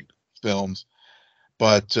old like films.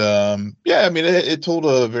 But yeah, I mean, it told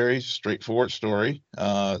a very straightforward story.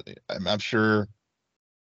 I'm sure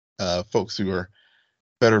folks who are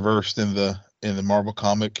better versed in the Marvel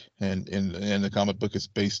comic and in the comic book it's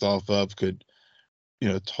based off of could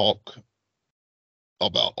talk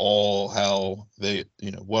about all how they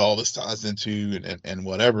what all this ties into and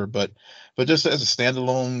whatever, but just as a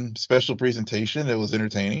standalone special presentation it was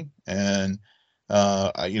entertaining, and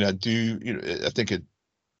I do I think it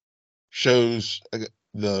shows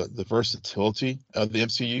the versatility of the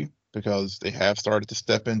MCU because they have started to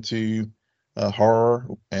step into horror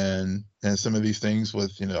and some of these things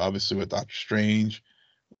with obviously with Doctor Strange,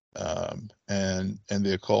 and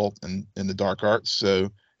the occult and the dark arts.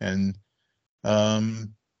 So and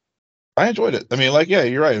um I enjoyed it. I mean, like, yeah,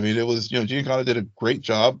 you're right. I mean, it was, Giancarlo did a great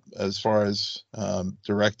job as far as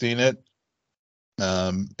directing it.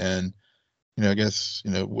 And, I guess,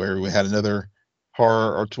 where we had another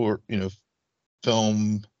horror or tour,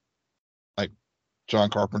 film like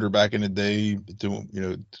John Carpenter back in the day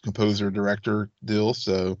doing, composer director deal.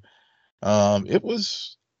 So it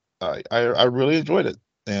was, I really enjoyed it.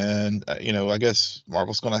 And, I guess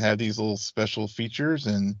Marvel's going to have these little special features,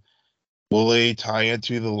 and will they tie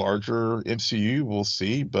into the larger MCU? We'll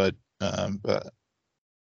see, um, but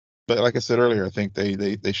but like I said earlier, I think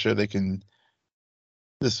they show they can.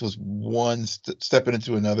 This was one stepping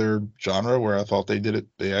into another genre where I thought they did it.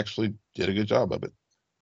 They actually did a good job of it.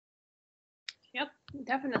 Yep,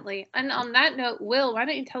 definitely. And on that note, Will, why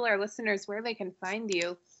don't you tell our listeners where they can find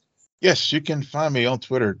you? Yes, you can find me on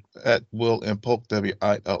Twitter at Will M Polk,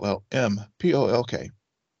 WILLMPOLK.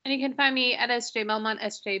 And you can find me at SJ Belmont,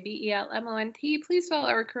 SJBELMONT. Please follow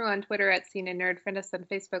our crew on Twitter at Scene and Nerd. Friend us on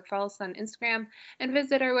Facebook, follow us on Instagram, and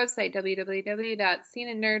visit our website,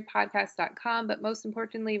 www.sceneandnerdpodcast.com. But most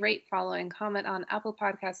importantly, rate, follow, and comment on Apple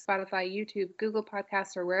Podcasts, Spotify, YouTube, Google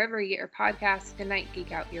Podcasts, or wherever you get your podcasts. Good night,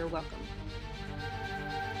 Geek Out. You're welcome.